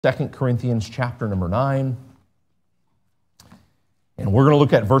2 Corinthians chapter number 9. And we're going to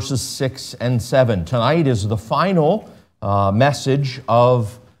look at verses 6 and 7. Tonight is the final message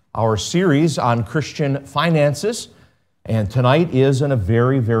of our series on Christian finances. And tonight is a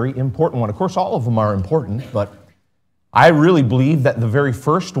very, very important one. Of course, all of them are important, but I really believe that the very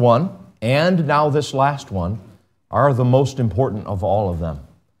first one and now this last one are the most important of all of them.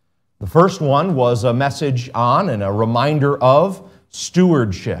 The first one was a message on and a reminder of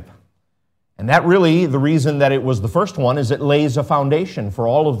stewardship. And that really, the reason that it was the first one is it lays a foundation for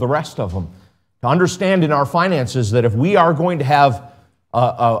all of the rest of them. To understand in our finances that if we are going to have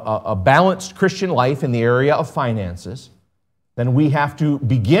a balanced Christian life in the area of finances, then we have to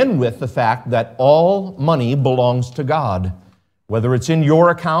begin with the fact that all money belongs to God. Whether it's in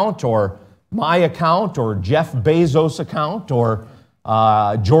your account or my account or Jeff Bezos' account or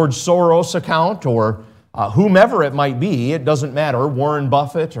George Soros' account or whomever it might be, it doesn't matter, Warren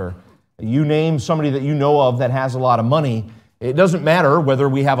Buffett or you name somebody that you know of that has a lot of money. It doesn't matter whether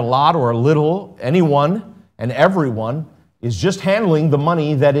we have a lot or a little. Anyone and everyone is just handling the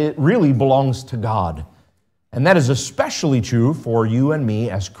money that it really belongs to God. And that is especially true for you and me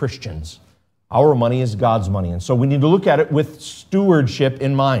as Christians. Our money is God's money. And so we need to look at it with stewardship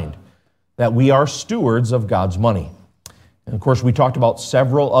in mind, that we are stewards of God's money. And of course, we talked about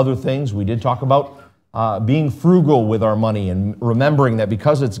several other things. We did talk about being frugal with our money and remembering that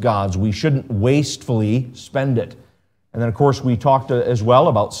because it's God's, we shouldn't wastefully spend it. And then, of course, we talked as well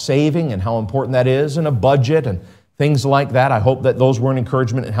about saving and how important that is, and a budget and things like that. I hope that those were an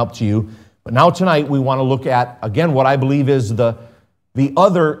encouragement and help to you. But now tonight we want to look at, again, what I believe is the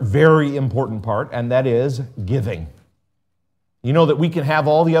other very important part, and that is giving. You know that we can have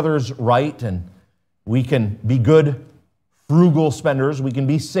all the others right, and we can be good, frugal spenders. We can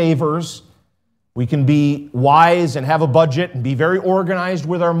be savers. We can be wise and have a budget and be very organized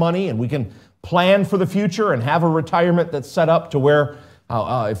with our money, and we can plan for the future and have a retirement that's set up to where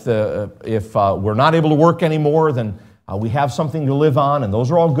if we're not able to work anymore, then we have something to live on, and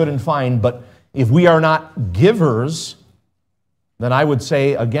those are all good and fine. But if we are not givers, then I would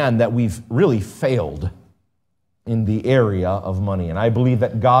say, again, that we've really failed in the area of money. And I believe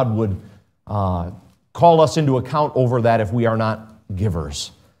that God would call us into account over that if we are not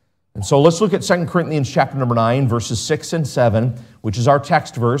givers. And so let's look at 2 Corinthians chapter number 9, verses 6 and 7, which is our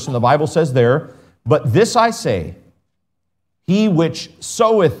text verse. And the Bible says there, "But this I say, he which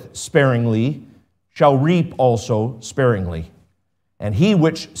soweth sparingly shall reap also sparingly. And he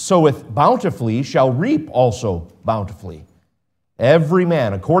which soweth bountifully shall reap also bountifully. Every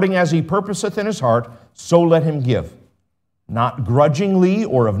man, according as he purposeth in his heart, so let him give, not grudgingly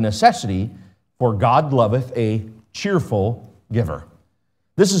or of necessity, for God loveth a cheerful giver."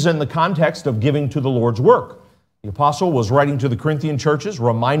 This is in the context of giving to the Lord's work. The apostle was writing to the Corinthian churches,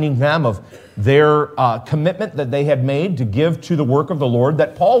 reminding them of their commitment that they had made to give to the work of the Lord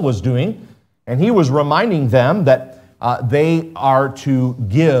that Paul was doing. And he was reminding them that they are to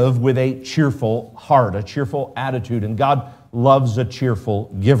give with a cheerful heart, a cheerful attitude. And God loves a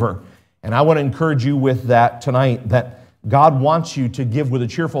cheerful giver. And I want to encourage you with that tonight, that God wants you to give with a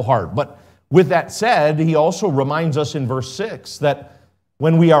cheerful heart. But with that said, he also reminds us in verse 6 that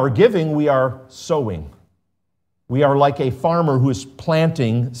when we are giving, we are sowing. We are like a farmer who is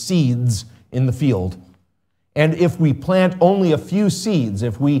planting seeds in the field. And if we plant only a few seeds,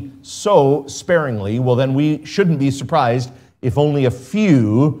 if we sow sparingly, well, then we shouldn't be surprised if only a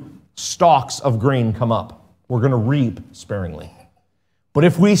few stalks of grain come up. We're going to reap sparingly. But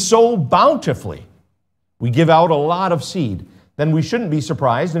if we sow bountifully, we give out a lot of seed, then we shouldn't be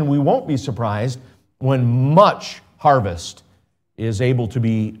surprised, and we won't be surprised when much harvest is able to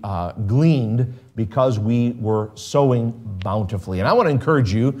be gleaned because we were sowing bountifully. And I want to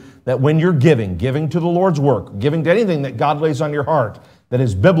encourage you that when you're giving to the Lord's work, giving to anything that God lays on your heart that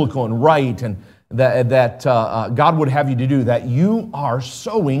is biblical and right, and that God would have you to do, that you are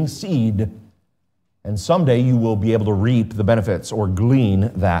sowing seed. And someday you will be able to reap the benefits or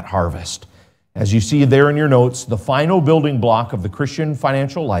glean that harvest. As you see there in your notes, the final building block of the Christian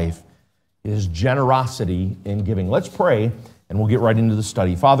financial life is generosity in giving. Let's pray, and we'll get right into the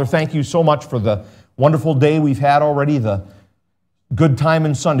study. Father, thank you so much for the wonderful day we've had already, the good time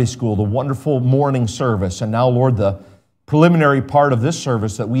in Sunday school, the wonderful morning service, and now, Lord, the preliminary part of this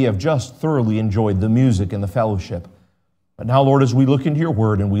service that we have just thoroughly enjoyed, the music and the fellowship. But now, Lord, as we look into your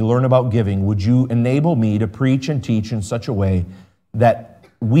word and we learn about giving, would you enable me to preach and teach in such a way that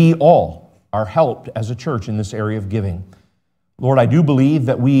we all are helped as a church in this area of giving. Lord, I do believe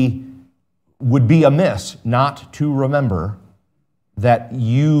that we would be amiss not to remember that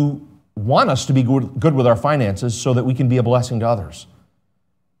you want us to be good with our finances so that we can be a blessing to others.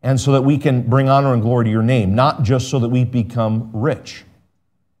 and so that we can bring honor and glory to your name, not just so that we become rich.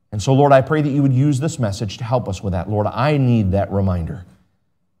 And so, Lord, I pray that you would use this message to help us with that. Lord, I need that reminder.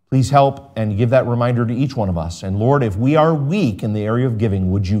 Please help and give that reminder to each one of us. And Lord, if we are weak in the area of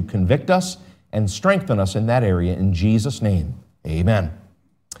giving, would you convict us and strengthen us in that area in Jesus' name? Amen.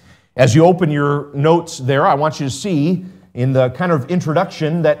 As you open your notes there, I want you to see in the kind of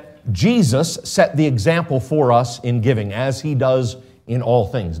introduction that Jesus set the example for us in giving, as he does in all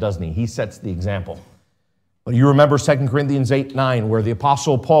things, doesn't he? He sets the example. But you remember 2 Corinthians 8:9, where the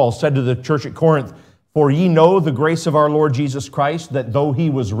Apostle Paul said to the church at Corinth, "For ye know the grace of our Lord Jesus Christ, that though he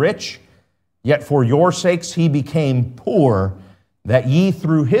was rich, yet for your sakes he became poor, that ye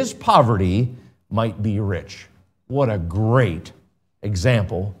through his poverty might be rich." What a great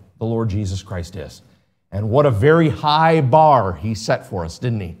example the Lord Jesus Christ is. And what a very high bar he set for us,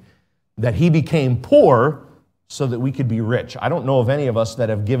 didn't he? That he became poor so that we could be rich. I don't know of any of us that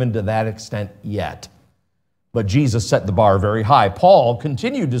have given to that extent yet. But Jesus set the bar very high. Paul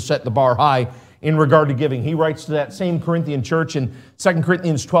continued to set the bar high in regard to giving. He writes to that same Corinthian church in 2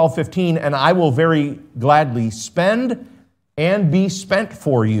 Corinthians 12:15, "And I will very gladly spend and be spent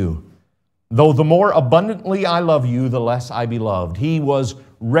for you. Though the more abundantly I love you, the less I be loved." He was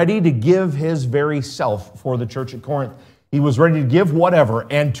ready to give his very self for the church at Corinth. He was ready to give whatever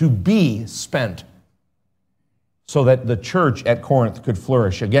and to be spent so that the church at Corinth could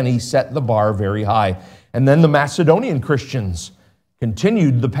flourish. Again, he set the bar very high. And then the Macedonian Christians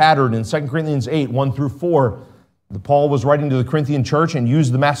continued the pattern in 2 Corinthians 8:1-4. Paul was writing to the Corinthian church and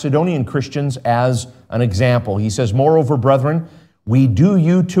used the Macedonian Christians as an example. He says, "Moreover, brethren, we do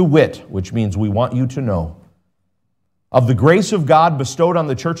you to wit," which means we want you to know, "of the grace of God bestowed on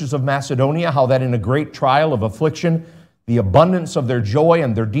the churches of Macedonia, how that in a great trial of affliction, the abundance of their joy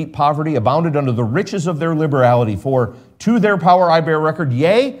and their deep poverty abounded unto the riches of their liberality. For to their power I bear record,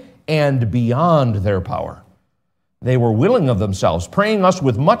 yea, and beyond their power. They were willing of themselves, praying us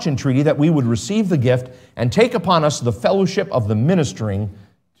with much entreaty that we would receive the gift and take upon us the fellowship of the ministering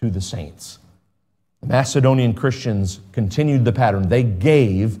to the saints." The Macedonian Christians continued the pattern. They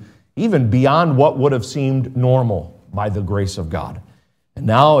gave even beyond what would have seemed normal by the grace of God. And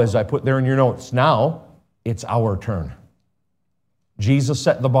now, as I put there in your notes, now it's our turn. Jesus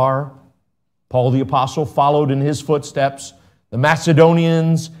set the bar. Paul the Apostle followed in his footsteps. The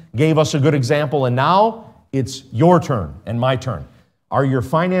Macedonians gave us a good example, and now it's your turn and my turn. Are your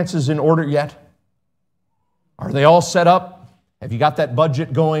finances in order yet? Are they all set up? Have you got that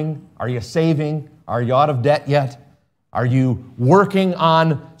budget going? Are you saving? Are you out of debt yet? Are you working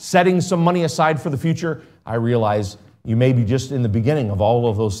on setting some money aside for the future? I realize you may be just in the beginning of all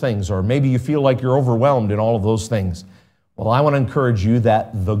of those things, or maybe you feel like you're overwhelmed in all of those things. Well, I want to encourage you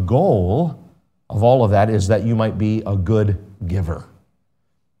that the goal of all of that is that you might be a good giver.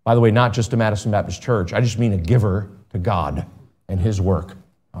 By the way, not just to Madison Baptist Church. I just mean a giver to God and his work.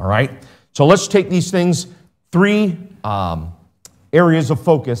 All right? So let's take these things three areas of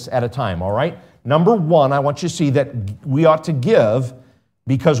focus at a time. All right? Number one, I want you to see that we ought to give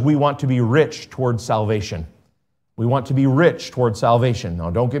because we want to be rich towards salvation. We want to be rich towards salvation. Now,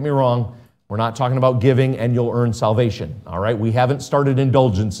 don't get me wrong. We're not talking about giving and you'll earn salvation. All right? We haven't started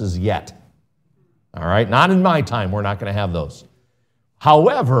indulgences yet. All right? Not in my time. We're not going to have those.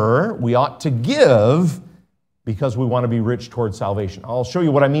 However, we ought to give because we want to be rich towards salvation. I'll show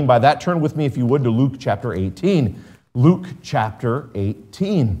you what I mean by that. Turn with me, if you would, to Luke chapter 18. Luke chapter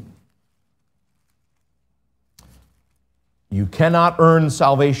 18. You cannot earn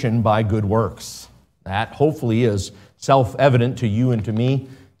salvation by good works. That hopefully is self-evident to you and to me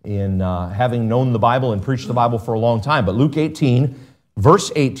in having known the Bible and preached the Bible for a long time. But Luke 18,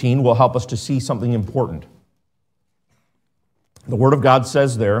 verse 18 will help us to see something important. The Word of God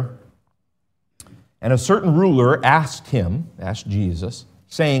says there, "And a certain ruler asked Jesus,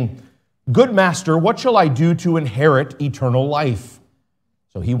 saying, Good master, what shall I do to inherit eternal life?"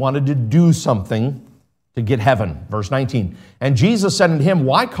 So he wanted to do something to get heaven. Verse 19, "And Jesus said unto him,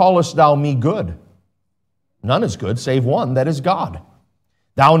 Why callest thou me good? None is good, save one, that is God.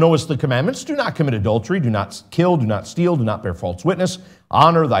 Thou knowest the commandments, do not commit adultery, do not kill, do not steal, do not bear false witness,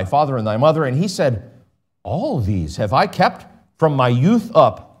 honor thy father and thy mother. And he said, All these have I kept from my youth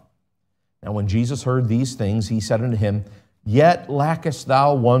up. Now when Jesus heard these things, he said unto him, Yet lackest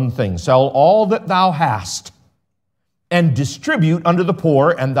thou one thing. Sell all that thou hast, and distribute unto the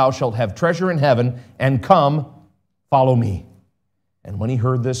poor, and thou shalt have treasure in heaven, and come, follow me. And when he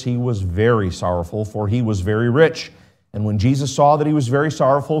heard this, he was very sorrowful, for he was very rich. And when Jesus saw that he was very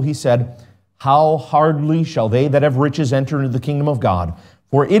sorrowful, he said, How hardly shall they that have riches enter into the kingdom of God?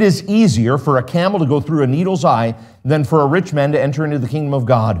 For it is easier for a camel to go through a needle's eye than for a rich man to enter into the kingdom of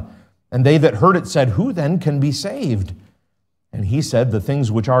God. And they that heard it said, Who then can be saved? And he said, The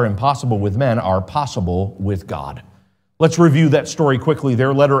things which are impossible with men are possible with God. Let's review that story quickly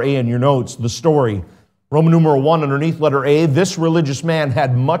there. Letter A in your notes, the story. Roman numeral 1 underneath letter A, this religious man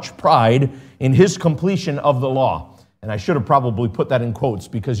had much pride in his completion of the law. And I should have probably put that in quotes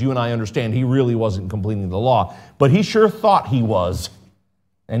because you and I understand he really wasn't completing the law. But he sure thought he was.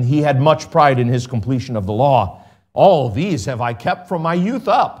 And he had much pride in his completion of the law. All these have I kept from my youth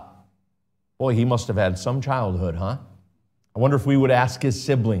up. Boy, he must have had some childhood, huh? I wonder if we would ask his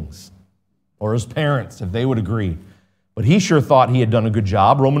siblings or his parents if they would agree. But he sure thought he had done a good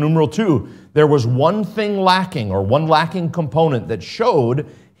job. Roman numeral 2, there was one thing lacking, or one lacking component that showed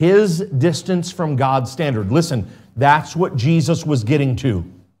his distance from God's standard. Listen, that's what Jesus was getting to.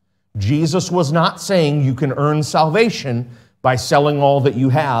 Jesus was not saying you can earn salvation by selling all that you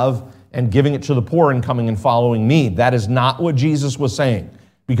have and giving it to the poor and coming and following me. That is not what Jesus was saying,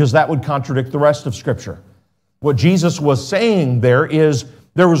 because that would contradict the rest of Scripture. What Jesus was saying there is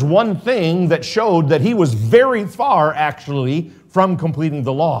there was one thing that showed that he was very far, actually, from completing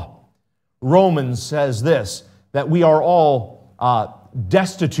the law. Romans says this, that we are all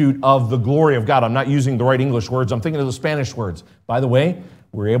destitute of the glory of God. I'm not using the right English words. I'm thinking of the Spanish words. By the way,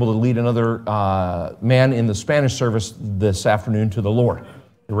 we were able to lead another man in the Spanish service this afternoon to the Lord.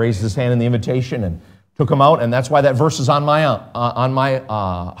 He raised his hand in the invitation and took him out, and that's why that verse is on my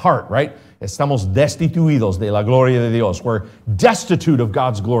heart, right? Estamos destituidos de la gloria de Dios. We're destitute of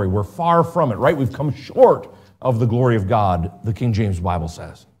God's glory. We're far from it, right? We've come short of the glory of God, the King James Bible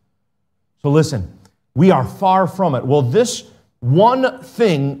says. So listen, we are far from it. Well, this one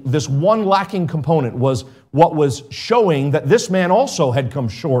thing, this one lacking component was what was showing that this man also had come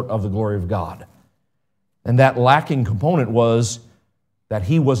short of the glory of God. And that lacking component was that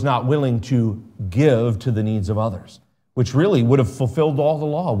he was not willing to give to the needs of others, which really would have fulfilled all the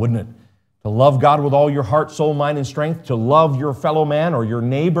law, wouldn't it? To love God with all your heart, soul, mind, and strength, to love your fellow man or your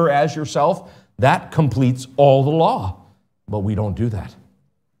neighbor as yourself, that completes all the law. But we don't do that.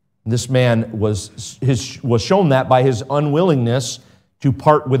 This man was shown that by his unwillingness to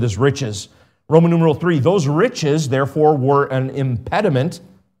part with his riches. Roman numeral 3, those riches, therefore, were an impediment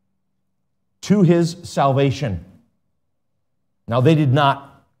to his salvation. Now, they did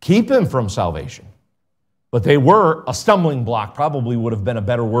not keep him from salvation, but they were a stumbling block, probably would have been a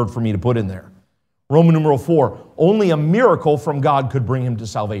better word for me to put in there. Roman numeral 4, only a miracle from God could bring him to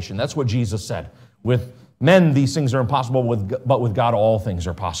salvation. That's what Jesus said. With men, these things are impossible, but with God, all things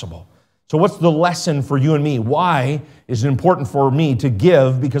are possible. So what's the lesson for you and me? Why is it important for me to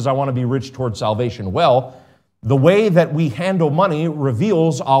give because I want to be rich towards salvation? Well, the way that we handle money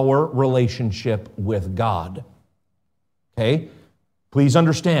reveals our relationship with God. Okay? Please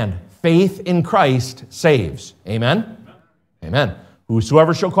understand, faith in Christ saves. Amen? Amen.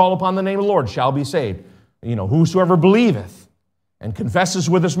 Whosoever shall call upon the name of the Lord shall be saved. Whosoever believeth and confesses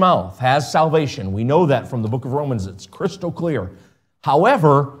with his mouth has salvation. We know that from the book of Romans. It's crystal clear.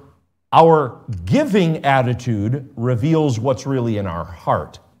 However, our giving attitude reveals what's really in our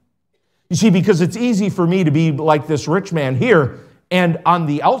heart. You see, because it's easy for me to be like this rich man here and on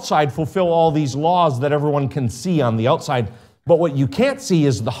the outside fulfill all these laws that everyone can see on the outside. But what you can't see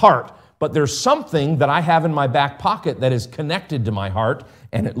is the heart. But there's something that I have in my back pocket that is connected to my heart,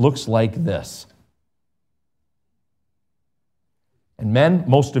 and it looks like this. And men,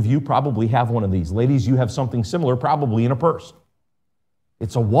 most of you probably have one of these. Ladies, you have something similar, probably in a purse.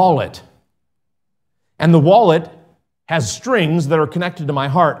 It's a wallet. And the wallet has strings that are connected to my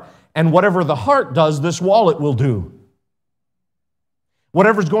heart. And whatever the heart does, this wallet will do.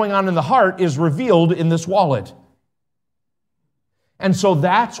 Whatever's going on in the heart is revealed in this wallet. And so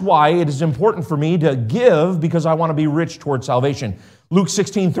that's why it is important for me to give, because I want to be rich towards salvation. Luke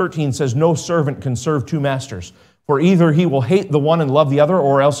 16:13 says, no servant can serve two masters, for either he will hate the one and love the other,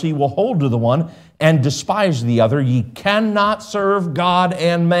 or else he will hold to the one and despise the other. Ye cannot serve God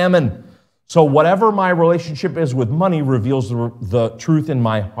and mammon. So whatever my relationship is with money reveals the truth in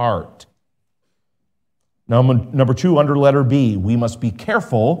my heart. Now, number 2, under letter B, we must be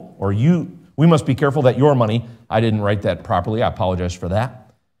careful, we must be careful that your money, I didn't write that properly, I apologize for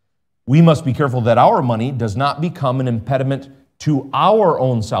that. We must be careful that our money does not become an impediment to our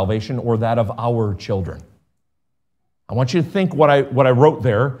own salvation or that of our children. I want you to think what I wrote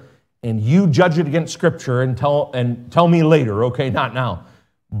there, and you judge it against Scripture and tell me later, okay, not now,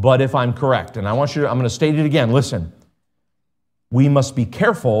 but if I'm correct. And I'm going to state it again. Listen, we must be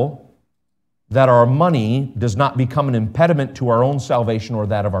careful that our money does not become an impediment to our own salvation or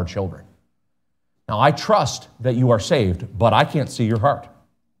that of our children. Now, I trust that you are saved, but I can't see your heart.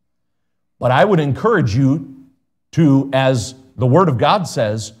 But I would encourage you to, as the Word of God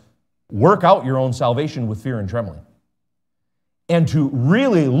says, work out your own salvation with fear and trembling. And to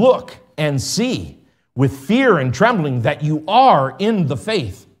really look and see with fear and trembling that you are in the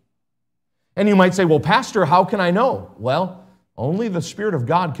faith. And you might say, well, Pastor, how can I know? Well, only the Spirit of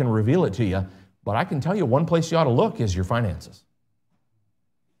God can reveal it to you. But I can tell you one place you ought to look is your finances.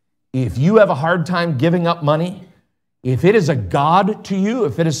 If you have a hard time giving up money, if it is a god to you,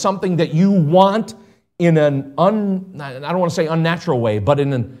 if it is something that you want in an, I don't want to say unnatural way, but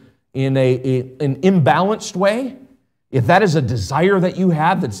in an imbalanced way, if that is a desire that you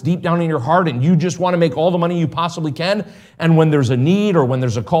have that's deep down in your heart and you just want to make all the money you possibly can, and when there's a need or when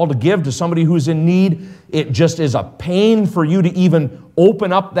there's a call to give to somebody who's in need, it just is a pain for you to even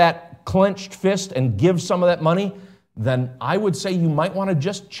open up that clenched fist and give some of that money, then I would say you might want to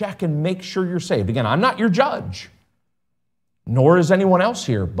just check and make sure you're saved. Again, I'm not your judge, nor is anyone else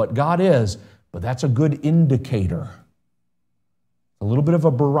here, but God is. But that's a good indicator, a little bit of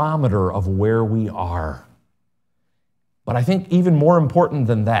a barometer of where we are. But I think even more important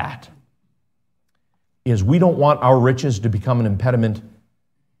than that is we don't want our riches to become an impediment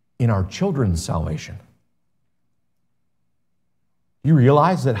in our children's salvation. You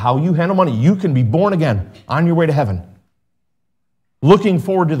realize that how you handle money, you can be born again on your way to heaven, looking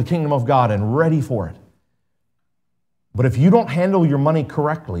forward to the kingdom of God and ready for it. But if you don't handle your money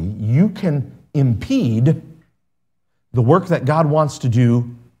correctly, you can impede the work that God wants to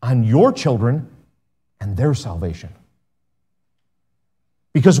do on your children and their salvation.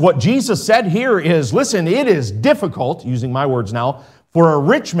 Because what Jesus said here is, listen, it is difficult, using my words now, for a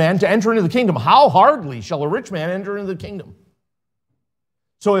rich man to enter into the kingdom. How hardly shall a rich man enter into the kingdom?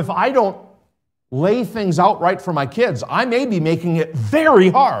 So if I don't lay things out right for my kids, I may be making it very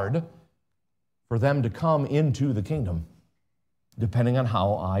hard for them to come into the kingdom, depending on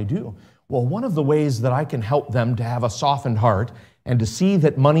how I do. Well, one of the ways that I can help them to have a softened heart and to see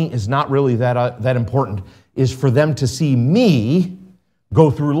that money is not really that important is for them to see me go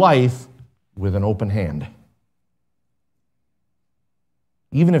through life with an open hand.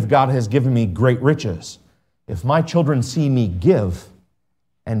 Even if God has given me great riches, if my children see me give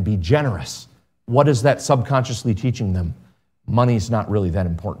and be generous, what is that subconsciously teaching them? Money is not really that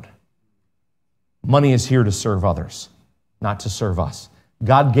important. Money is here to serve others, not to serve us.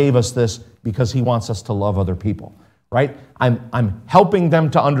 God gave us this because He wants us to love other people, right? I'm helping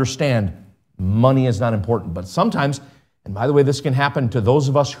them to understand money is not important. But sometimes, and by the way, this can happen to those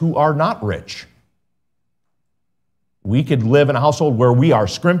of us who are not rich. We could live in a household where we are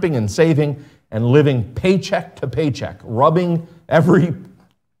scrimping and saving and living paycheck to paycheck, rubbing every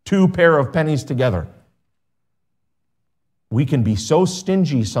 2 pair of pennies together. We can be so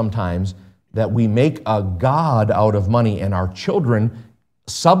stingy sometimes that we make a god out of money, and our children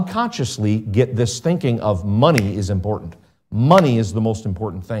subconsciously get this thinking of money is important. Money is the most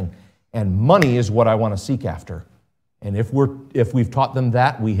important thing, and money is what I want to seek after. And if we've taught them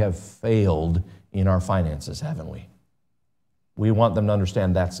that, we have failed in our finances, haven't we? We want them to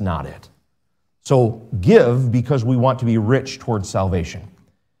understand that's not it. So give because we want to be rich towards salvation.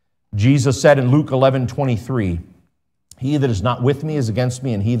 Jesus said in Luke 11:23, "He that is not with me is against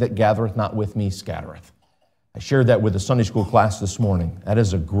me, and he that gathereth not with me scattereth." I shared that with the Sunday school class this morning. That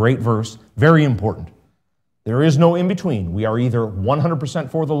is a great verse, very important. There is no in-between. We are either 100%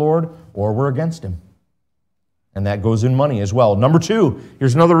 for the Lord or we're against Him. And that goes in money as well. Number 2,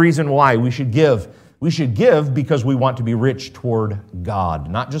 here's another reason why we should give. We should give because we want to be rich toward God.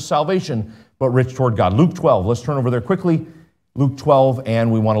 Not just salvation, but rich toward God. Luke 12, let's turn over there quickly. Luke 12,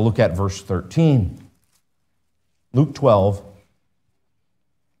 and we want to look at verse 13. Luke 12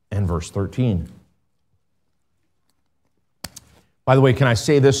 and verse 13. By the way, can I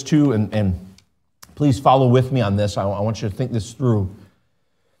say this too? And please follow with me on this. I want you to think this through.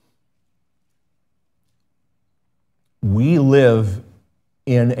 We live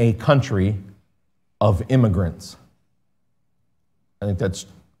in a country of immigrants. I think that's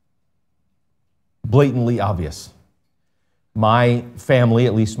blatantly obvious. My family,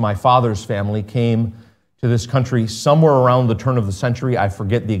 at least my father's family, came to this country somewhere around the turn of the century. I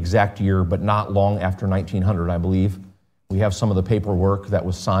forget the exact year, but not long after 1900, I believe. We have some of the paperwork that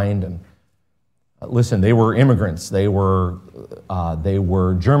was signed. And listen, they were immigrants. They were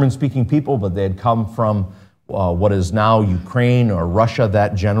German-speaking people, but they had come from what is now Ukraine or Russia,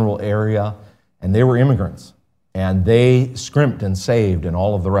 that general area, and they were immigrants. And they scrimped and saved and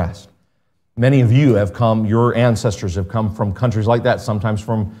all of the rest. Many of you have come, your ancestors have come from countries like that, sometimes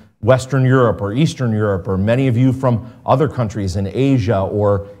from Western Europe or Eastern Europe, or many of you from other countries in Asia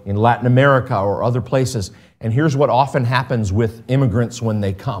or in Latin America or other places. And here's what often happens with immigrants when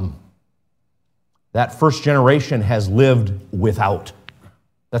they come. That first generation has lived without.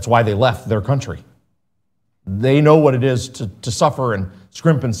 That's why they left their country. They know what it is to suffer and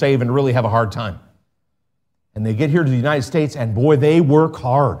scrimp and save and really have a hard time. And they get here to the United States, and boy, they work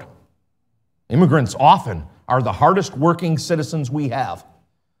hard. Immigrants often are the hardest working citizens we have.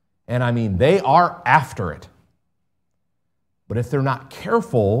 And I mean, they are after it. But if they're not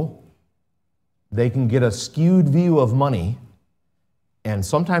careful, they can get a skewed view of money. And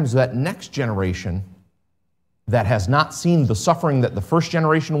sometimes that next generation that has not seen the suffering that the first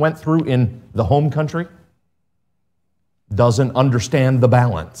generation went through in the home country doesn't understand the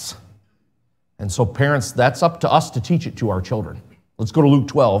balance. And so parents, that's up to us to teach it to our children. Let's go to Luke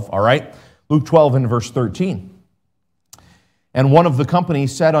 12, all right? Luke 12 and verse 13. And one of the company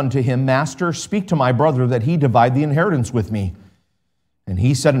said unto him, Master, speak to my brother that he divide the inheritance with me. And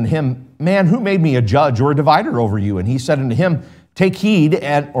he said unto him, Man, who made me a judge or a divider over you? And he said unto him, Take heed,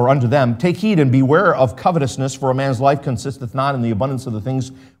 or unto them, take heed and beware of covetousness, for a man's life consisteth not in the abundance of the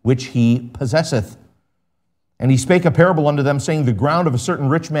things which he possesseth. And he spake a parable unto them, saying, The ground of a certain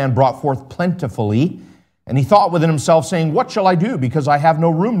rich man brought forth plentifully. And he thought within himself, saying, What shall I do? Because I have no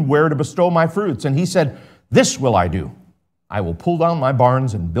room where to bestow my fruits. And he said, This will I do. I will pull down my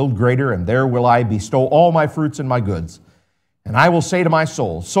barns and build greater, and there will I bestow all my fruits and my goods. And I will say to my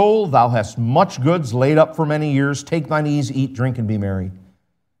soul, Soul, thou hast much goods laid up for many years. Take thine ease, eat, drink, and be merry.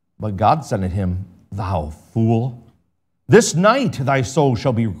 But God said unto him, Thou fool, this night thy soul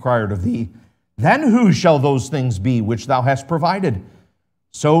shall be required of thee. Then whose shall those things be which thou hast provided?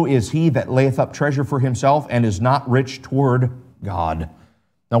 So is he that layeth up treasure for himself and is not rich toward God.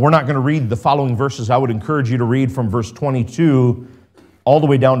 Now, we're not going to read the following verses. I would encourage you to read from verse 22 all the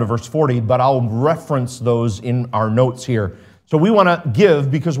way down to verse 40, but I'll reference those in our notes here. So we want to give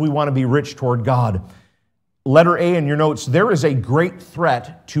because we want to be rich toward God. Letter A in your notes, there is a great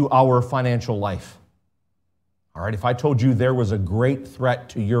threat to our financial life. All right, if I told you there was a great threat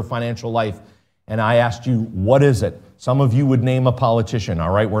to your financial life, and I asked you, what is it? Some of you would name a politician,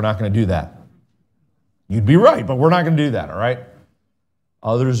 all right? We're not going to do that. You'd be right, but we're not going to do that, all right?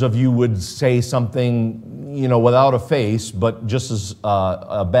 Others of you would say something, without a face, but just as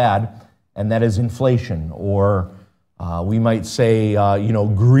bad, and that is inflation. Or we might say,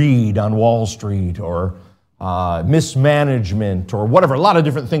 greed on Wall Street, or mismanagement, or whatever. A lot of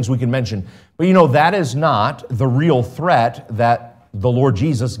different things we can mention. But that is not the real threat that the Lord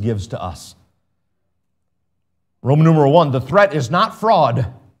Jesus gives to us. Roman numeral 1, the threat is not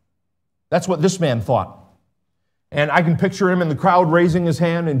fraud. That's what this man thought. And I can picture him in the crowd raising his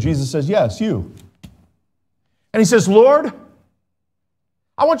hand, and Jesus says, Yes, you. And he says, Lord,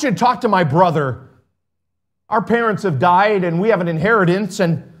 I want you to talk to my brother. Our parents have died, and we have an inheritance,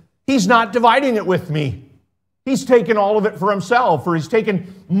 and he's not dividing it with me. He's taken all of it for himself, or he's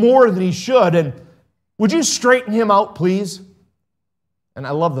taken more than he should. And would you straighten him out, please? And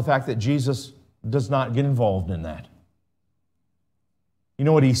I love the fact that Jesus does not get involved in that. You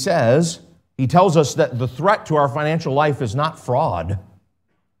know what he says? He tells us that the threat to our financial life is not fraud.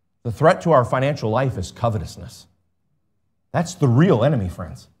 The threat to our financial life is covetousness. That's the real enemy,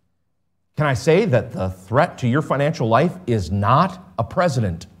 friends. Can I say that the threat to your financial life is not a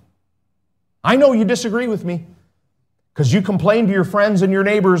president? I know you disagree with me because you complain to your friends and your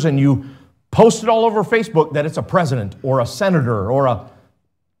neighbors and you post it all over Facebook that it's a president or a senator or a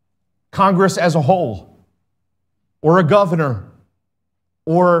Congress as a whole or a governor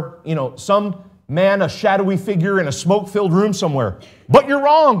or, some man, a shadowy figure in a smoke-filled room somewhere. But you're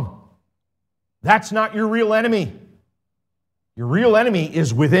wrong. That's not your real enemy. Your real enemy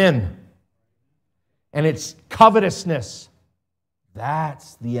is within. And it's covetousness.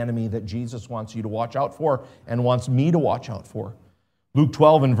 That's the enemy that Jesus wants you to watch out for and wants me to watch out for. Luke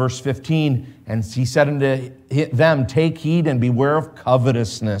 12 and verse 15, and he said unto them, Take heed and beware of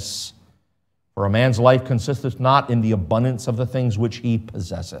covetousness. For a man's life consisteth not in the abundance of the things which he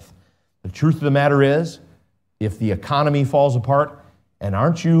possesseth. The truth of the matter is, if the economy falls apart, and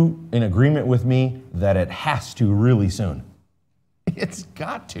aren't you in agreement with me that it has to really soon? It's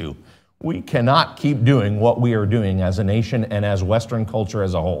got to. We cannot keep doing what we are doing as a nation and as Western culture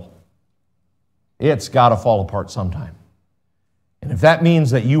as a whole. It's got to fall apart sometime. And if that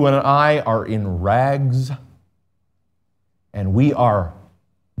means that you and I are in rags and we are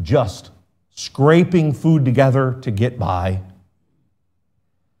just scraping food together to get by,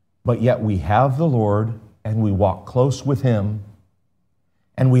 but yet we have the Lord and we walk close with Him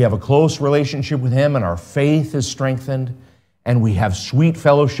and we have a close relationship with Him and our faith is strengthened and we have sweet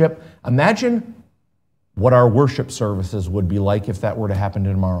fellowship. Imagine what our worship services would be like if that were to happen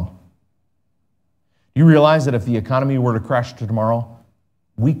tomorrow. You realize that if the economy were to crash tomorrow,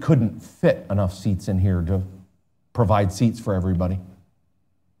 we couldn't fit enough seats in here to provide seats for everybody.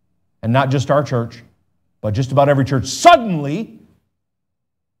 And not just our church, but just about every church. Suddenly,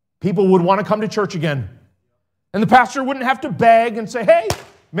 people would want to come to church again. And the pastor wouldn't have to beg and say, hey,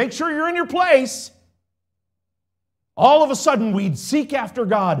 make sure you're in your place. All of a sudden, we'd seek after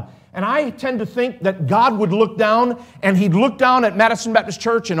God. And I tend to think that God would look down, and He'd look down at Madison Baptist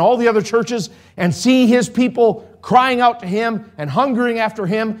Church and all the other churches and see His people crying out to Him and hungering after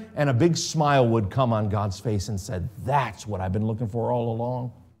Him, and a big smile would come on God's face and said, that's what I've been looking for all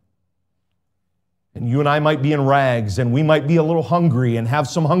along. And you and I might be in rags, and we might be a little hungry and have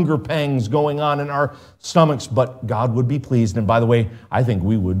some hunger pangs going on in our stomachs, but God would be pleased. And by the way, I think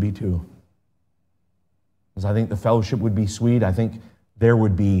we would be too. Because I think the fellowship would be sweet. I think there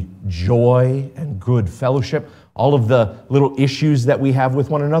would be joy and good fellowship. All of the little issues that we have with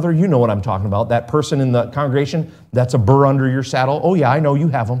one another, you know what I'm talking about. That person in the congregation, that's a burr under your saddle. Oh yeah, I know you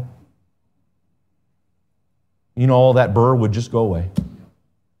have them. You know, all that burr would just go away.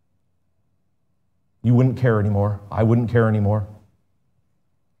 You wouldn't care anymore. I wouldn't care anymore.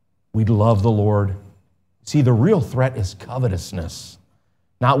 We'd love the Lord. See, the real threat is covetousness,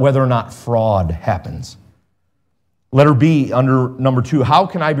 not whether or not fraud happens. Letter B, under number 2, how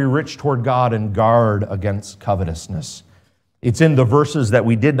can I be rich toward God and guard against covetousness? It's in the verses that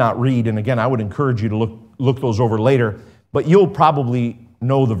we did not read, and again, I would encourage you to look those over later, but you'll probably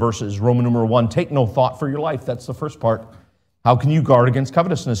know the verses. Roman numeral 1, take no thought for your life. That's the first part. How can you guard against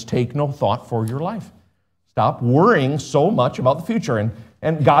covetousness? Take no thought for your life. Stop worrying so much about the future.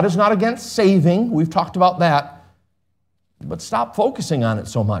 And God is not against saving. We've talked about that. But stop focusing on it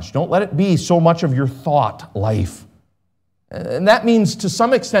so much. Don't let it be so much of your thought life. And that means, to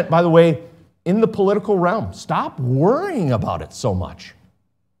some extent, by the way, in the political realm, stop worrying about it so much.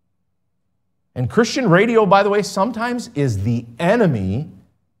 And Christian radio, by the way, sometimes is the enemy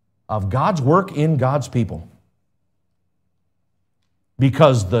of God's work in God's people.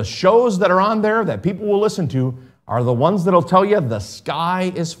 Because the shows that are on there that people will listen to are the ones that'll tell you the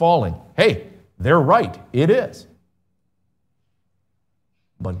sky is falling. Hey, they're right, it is.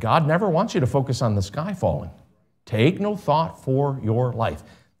 But God never wants you to focus on the sky falling. Take no thought for your life.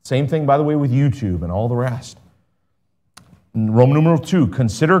 Same thing, by the way, with YouTube and all the rest. Roman numeral 2,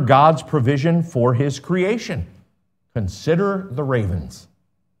 consider God's provision for His creation. Consider the ravens.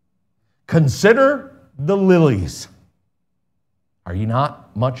 Consider the lilies. Are you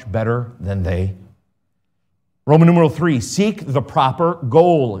not much better than they? Roman numeral 3, seek the proper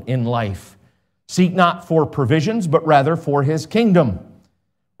goal in life. Seek not for provisions, but rather for His kingdom.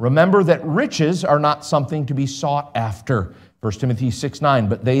 Remember that riches are not something to be sought after. 1 Timothy 6:9,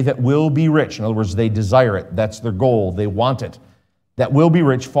 but they that will be rich, in other words, they desire it, that's their goal, they want it, that will be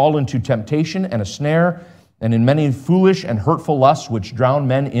rich fall into temptation and a snare, and in many foolish and hurtful lusts which drown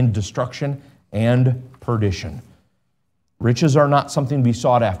men in destruction and perdition. Riches are not something to be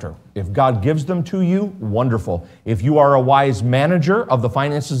sought after. If God gives them to you, wonderful. If you are a wise manager of the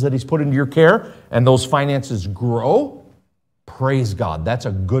finances that He's put into your care, and those finances grow, praise God. That's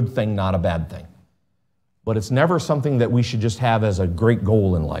a good thing, not a bad thing. But it's never something that we should just have as a great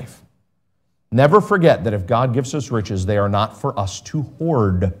goal in life. Never forget that if God gives us riches, they are not for us to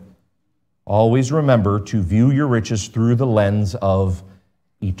hoard. Always remember to view your riches through the lens of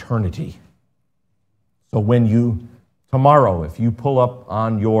eternity. So when you, tomorrow, if you pull up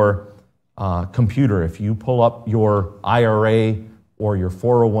on your computer, if you pull up your IRA or your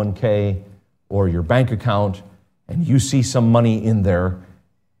 401k or your bank account, and you see some money in there,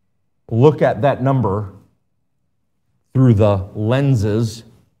 look at that number through the lenses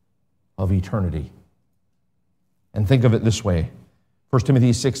of eternity. And think of it this way. 1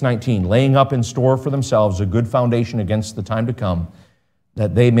 Timothy 6:19, laying up in store for themselves a good foundation against the time to come,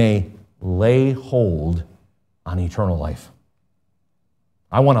 that they may lay hold on eternal life.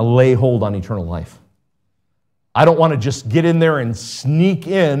 I want to lay hold on eternal life. I don't want to just get in there and sneak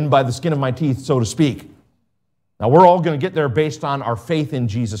in by the skin of my teeth, so to speak. Now, we're all going to get there based on our faith in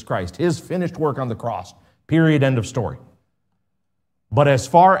Jesus Christ, His finished work on the cross, period, end of story. But as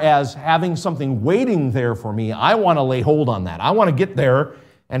far as having something waiting there for me, I want to lay hold on that. I want to get there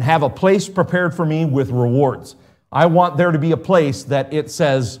and have a place prepared for me with rewards. I want there to be a place that it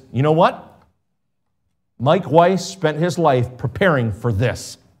says, you know what? Mike Weiss spent his life preparing for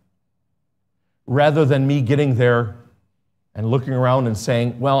this, rather than me getting there and looking around and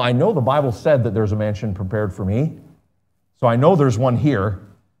saying, well, I know the Bible said that there's a mansion prepared for me, so I know there's one here,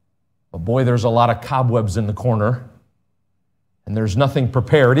 but boy, there's a lot of cobwebs in the corner, and there's nothing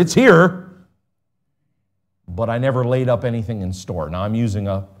prepared. It's here, but I never laid up anything in store. Now, I'm using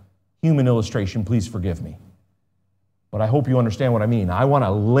a human illustration. Please forgive me. But I hope you understand what I mean. I want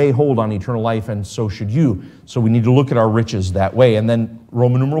to lay hold on eternal life, and so should you. So we need to look at our riches that way. And then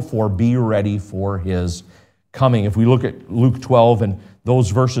Roman numeral 4, be ready for his coming. If we look at Luke 12 and those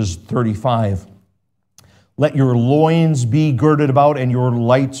verses 35, let your loins be girded about and your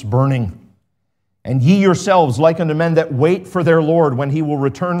lights burning. And ye yourselves like unto men that wait for their Lord when he will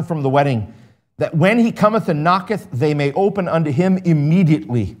return from the wedding, that when he cometh and knocketh, they may open unto him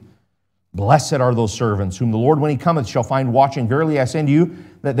immediately. Blessed are those servants, whom the Lord, when he cometh, shall find watching. Verily I say unto you,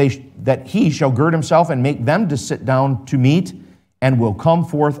 that he shall gird himself and make them to sit down to meat, and will come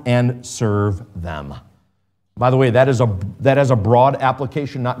forth and serve them. By the way, that has a broad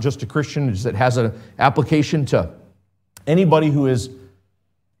application, not just to Christians. It has an application to anybody who has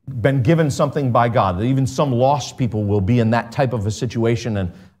been given something by God. Even some lost people will be in that type of a situation,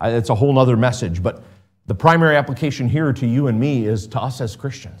 and it's a whole other message. But the primary application here to you and me is to us as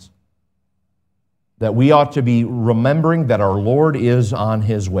Christians, that we ought to be remembering that our Lord is on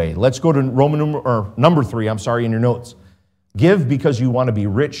his way. Let's go to number 3, in your notes. Give because you want to be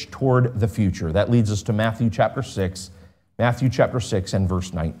rich toward the future. That leads us to Matthew chapter 6 and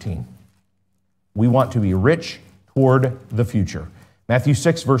verse 19. We want to be rich toward the future. Matthew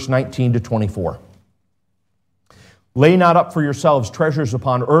 6, verse 19 to 24. Lay not up for yourselves treasures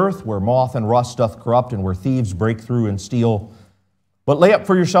upon earth, where moth and rust doth corrupt, and where thieves break through and steal. But lay up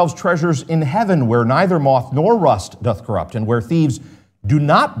for yourselves treasures in heaven, where neither moth nor rust doth corrupt, and where thieves do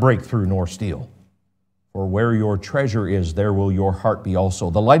not break through nor steal. For where your treasure is, there will your heart be also.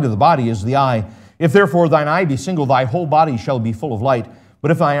 The light of the body is the eye. If therefore thine eye be single, thy whole body shall be full of light.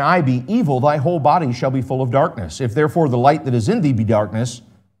 But if thine eye be evil, thy whole body shall be full of darkness. If therefore the light that is in thee be darkness,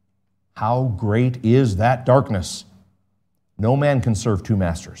 how great is that darkness? No man can serve two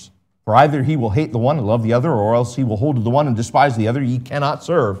masters. For either he will hate the one and love the other, or else he will hold to the one and despise the other. Ye cannot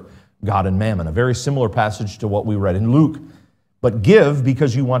serve God and mammon. A very similar passage to what we read in Luke. But give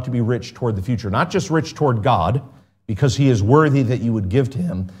because you want to be rich toward the future. Not just rich toward God, because he is worthy that you would give to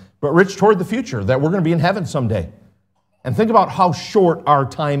him, but rich toward the future, that we're going to be in heaven someday. And think about how short our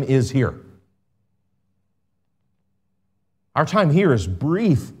time is here. Our time here is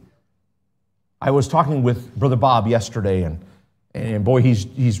brief. I was talking with Brother Bob yesterday, and boy,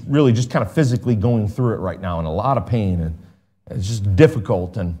 he's really just kind of physically going through it right now in a lot of pain, and it's just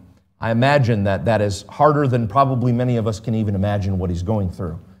difficult. And I imagine that is harder than probably many of us can even imagine what he's going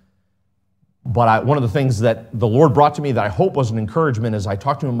through. But one of the things that the Lord brought to me that I hope was an encouragement is I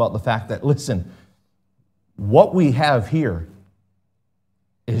talked to him about the fact that, listen, what we have here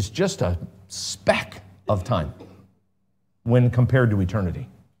is just a speck of time when compared to eternity.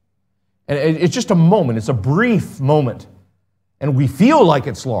 And it's just a moment. It's a brief moment. And we feel like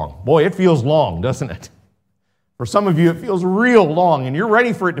it's long. Boy, it feels long, doesn't it? For some of you, it feels real long, and you're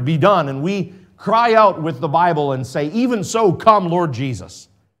ready for it to be done. And we cry out with the Bible and say, even so, come, Lord Jesus.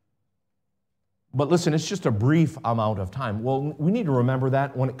 But listen, it's just a brief amount of time. Well, we need to remember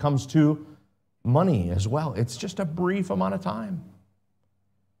that when it comes to money as well. It's just a brief amount of time.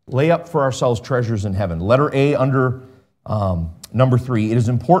 Lay up for ourselves treasures in heaven. Letter A under number 3. It is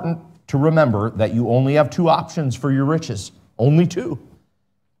important to remember that you only have 2 options for your riches. Only 2.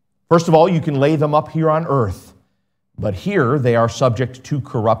 First of all, you can lay them up here on earth. But here they are subject to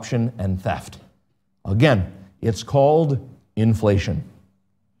corruption and theft. Again, it's called inflation.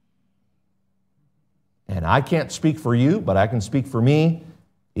 And I can't speak for you, but I can speak for me.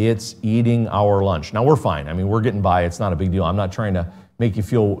 It's eating our lunch. Now, we're fine. I mean, we're getting by. It's not a big deal. I'm not trying to make you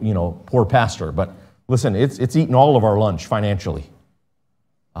feel, poor pastor. But listen, it's eating all of our lunch financially.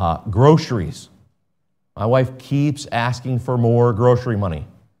 Groceries. My wife keeps asking for more grocery money.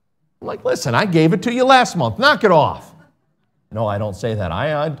 I'm like, listen, I gave it to you last month. Knock it off. No, I don't say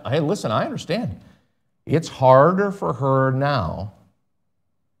that. Listen, I understand. It's harder for her now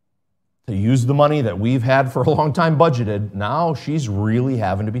to use the money that we've had for a long time budgeted. Now she's really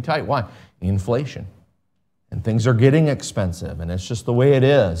having to be tight. Why? Inflation. And things are getting expensive, and it's just the way it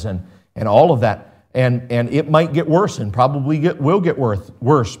is, and all of that. And it might get worse, and probably will get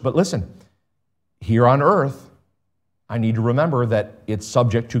worse. But listen, here on earth, I need to remember that it's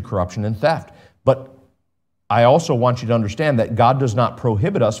subject to corruption and theft. But I also want you to understand that God does not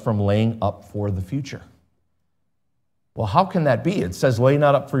prohibit us from laying up for the future. Well, how can that be? It says, lay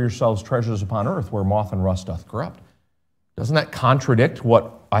not up for yourselves treasures upon earth, where moth and rust doth corrupt. Doesn't that contradict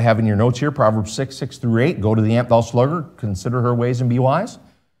what I have in your notes here? Proverbs 6 through 8. Go to the ant, thou sluggard, consider her ways and be wise.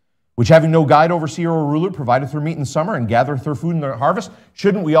 Which having no guide, overseer, or ruler, provideth her meat in summer and gathereth her food in the harvest.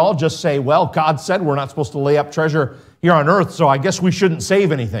 Shouldn't we all just say, well, God said we're not supposed to lay up treasure here on earth, so I guess we shouldn't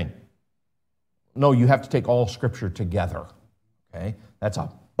save anything? No, you have to take all Scripture together. Okay? That's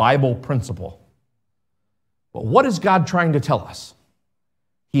a Bible principle. But what is God trying to tell us?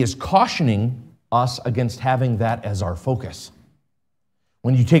 He is cautioning us against having that as our focus.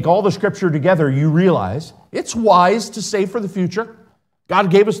 When you take all the Scripture together, you realize it's wise to save for the future.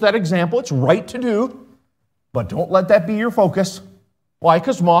 God gave us that example. It's right to do. But don't let that be your focus. Why?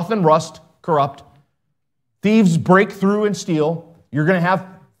 Because moth and rust corrupt. Thieves break through and steal. You're going to have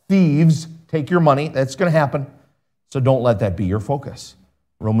thieves take your money. That's going to happen. So don't let that be your focus.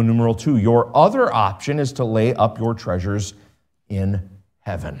 Roman numeral 2, your other option is to lay up your treasures in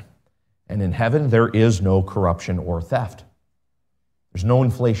heaven. And in heaven, there is no corruption or theft. There's no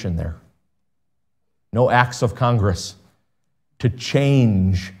inflation there. No acts of Congress to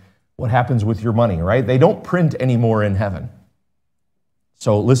change what happens with your money, right? They don't print anymore in heaven.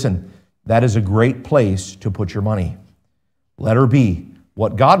 So listen, that is a great place to put your money. Letter B,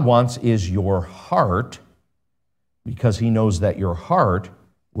 what God wants is your heart, because he knows that your heart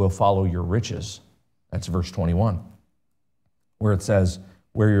will follow your riches. That's verse 21, where it says,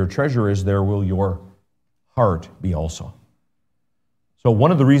 where your treasure is, there will your heart be also. So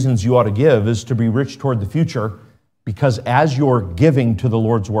one of the reasons you ought to give is to be rich toward the future, because as you're giving to the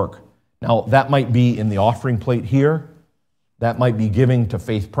Lord's work, now that might be in the offering plate here, that might be giving to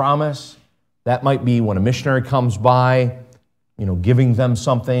Faith Promise, that might be when a missionary comes by, giving them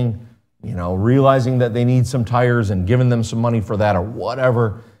something, realizing that they need some tires and giving them some money for that or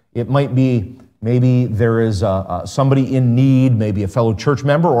whatever. It might be maybe there is somebody in need, maybe a fellow church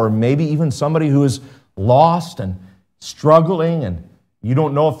member, or maybe even somebody who is lost and struggling, and you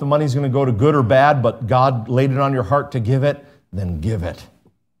don't know if the money's going to go to good or bad, but God laid it on your heart to give it, then give it.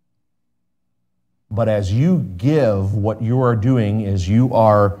 But as you give, what you are doing is you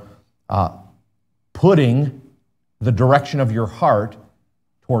are putting the direction of your heart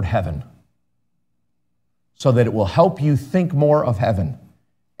toward heaven, so that it will help you think more of heaven.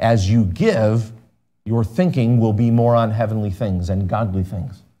 As you give, your thinking will be more on heavenly things and godly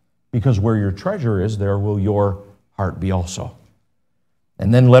things, because where your treasure is, there will your heart be also.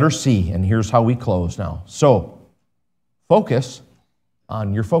 And then letter C, and here's how we close now. So, focus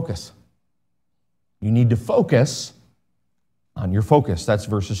on your focus. You need to focus on your focus. That's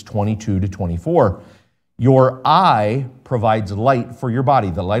verses 22 to 24. Your eye provides light for your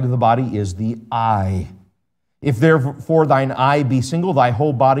body. The light of the body is the eye. If therefore thine eye be single, thy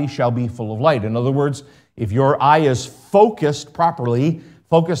whole body shall be full of light. In other words, if your eye is focused properly,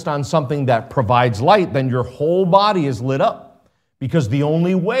 focused on something that provides light, then your whole body is lit up. Because the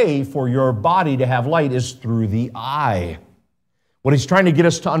only way for your body to have light is through the eye. What he's trying to get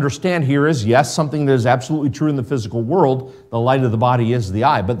us to understand here is, yes, something that is absolutely true in the physical world, the light of the body is the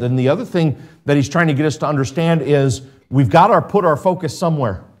eye. But then the other thing that he's trying to get us to understand is we've got to put our focus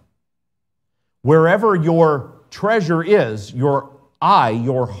somewhere. Wherever your treasure is, your eye,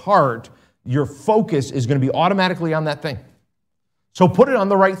 your heart, your focus is going to be automatically on that thing. So put it on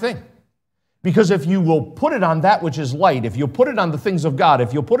the right thing. Because if you will put it on that which is light, if you'll put it on the things of God,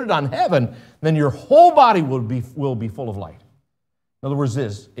 if you'll put it on heaven, then your whole body will be full of light. In other words,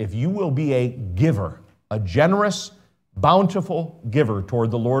 if you will be a giver, a generous, bountiful giver toward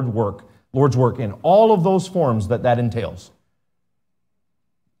the Lord's work in all of those forms that entails,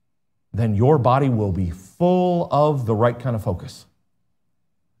 then your body will be full of the right kind of focus.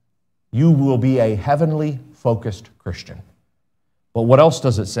 You will be a heavenly focused Christian. But what else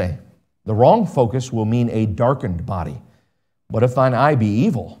does it say? The wrong focus will mean a darkened body. But if thine eye be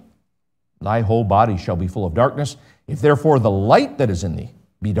evil, thy whole body shall be full of darkness. If therefore the light that is in thee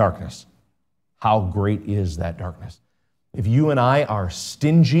be darkness, how great is that darkness? If you and I are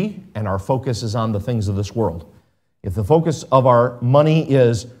stingy and our focus is on the things of this world, if the focus of our money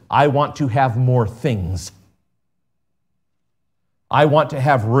is, I want to have more things, I want to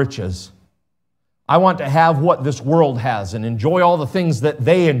have riches, I want to have what this world has and enjoy all the things that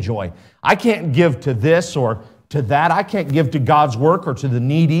they enjoy. I can't give to this or to that. I can't give to God's work or to the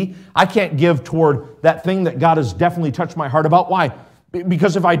needy. I can't give toward that thing that God has definitely touched my heart about. Why?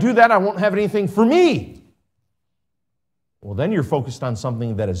 Because if I do that, I won't have anything for me. Well, then you're focused on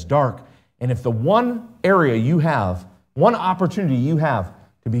something that is dark. And if the one area you have, one opportunity you have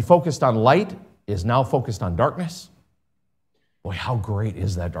to be focused on light is now focused on darkness, boy, how great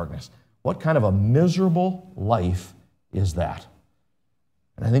is that darkness? What kind of a miserable life is that?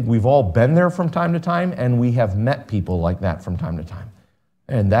 And I think we've all been there from time to time, and we have met people like that from time to time.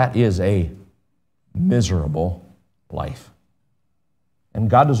 And that is a miserable life. And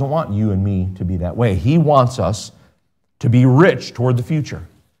God doesn't want you and me to be that way. He wants us to be rich toward the future.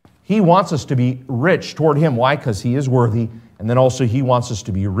 He wants us to be rich toward Him. Why? Because He is worthy. And then also He wants us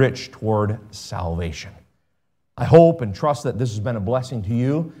to be rich toward salvation. I hope and trust that this has been a blessing to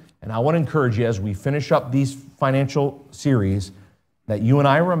you. And I want to encourage you as we finish up these financial series that you and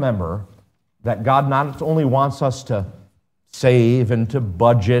I remember that God not only wants us to save and to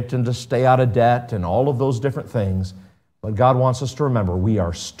budget and to stay out of debt and all of those different things, but God wants us to remember we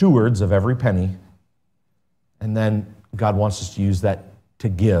are stewards of every penny, and then God wants us to use that to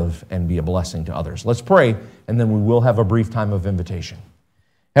give and be a blessing to others. Let's pray, and then we will have a brief time of invitation.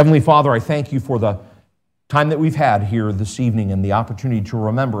 Heavenly Father, I thank you for the time that we've had here this evening and the opportunity to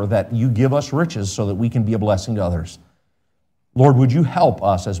remember that you give us riches so that we can be a blessing to others. Lord, would you help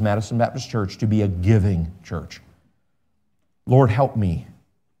us as Madison Baptist Church to be a giving church? Lord, help me.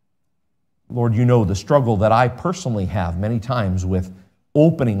 Lord, you know the struggle that I personally have many times with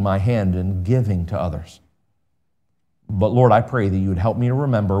opening my hand and giving to others. But Lord, I pray that you would help me to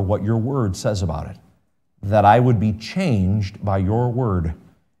remember what your word says about it, that I would be changed by your word.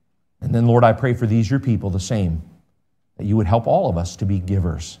 And then, Lord, I pray for these, your people, the same, that you would help all of us to be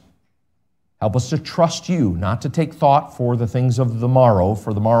givers. Help us to trust you, not to take thought for the things of the morrow,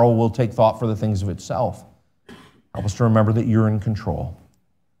 for the morrow will take thought for the things of itself. Help us to remember that you're in control.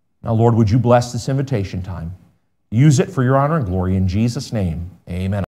 Now, Lord, would you bless this invitation time? Use it for your honor and glory. In Jesus' name, amen.